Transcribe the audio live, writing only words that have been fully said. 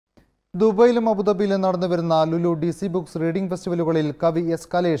ദുബൈയിലും അബുദാബിയിലും നടന്നുവരുന്ന Lulu DC books reading ഫെസ്റ്റിവലുകളിൽ കവി S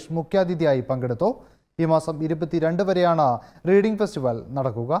Kalesh മുഖ്യാതിഥിയായി പങ്കെടുത്തു. ഈ മാസം 22 വരെയാണ് റീഡിംഗ് ഫെസ്റ്റിവൽ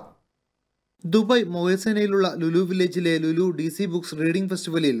നടക്കുക. ദുബായ് മൊഹസനയിലുള്ള ലുലു വില്ലേജിലെ ലുലു DC ബുക്സ് റീഡിംഗ്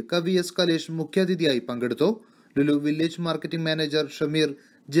ഫെസ്റ്റിവലിൽ കവി എസ് കലേഷ് മുഖ്യാതിഥിയായി പങ്കെടുത്തു. Lulu village marketing manager Shameer,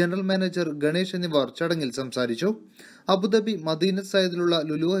 general manager Ganesh എന്നിവർ ചടങ്ങിൽ സംസാരിച്ചു. അബുദാബി മദീനത്ത് സയദിലുള്ള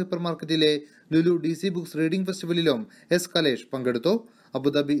ലുലു ഹൈപ്പർ മാർക്കറ്റിലെ Lulu DC books reading ഫെസ്റ്റിവലിലും S Kalesh പങ്കെടുത്തു.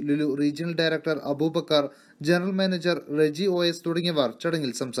 Abu Dhabi Lulu regional director Abubakar, general manager Reji OS തുടങ്ങിയവർ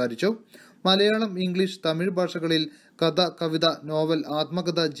ചടങ്ങിൽ സംസാരിച്ചു. മലയാളം, ഇംഗ്ലീഷ്, തമിഴ് ഭാഷകളിൽ കഥ, കവിത, നോവൽ,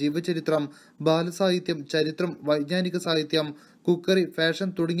 ആത്മകഥ, ജീവചരിത്രം, ബാലസാഹിത്യം, ചരിത്രം, വൈജ്ഞാനിക സാഹിത്യം, കുക്കറി, ഫാഷൻ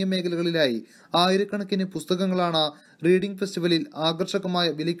തുടങ്ങിയ മേഖലകളിലായി ആയിരക്കണക്കിന് പുസ്തകങ്ങളാണ് റീഡിംഗ് ഫെസ്റ്റിവലിൽ ആകർഷകമായ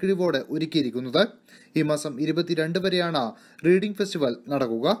വിലക്കിഴിവോടെ ഒരുക്കിയിരിക്കുന്നത്. ഈ മാസം 22 വരെയാണ് റീഡിംഗ് ഫെസ്റ്റിവൽ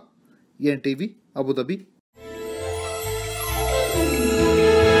നടക്കുക. NTV, Abu Dhabi.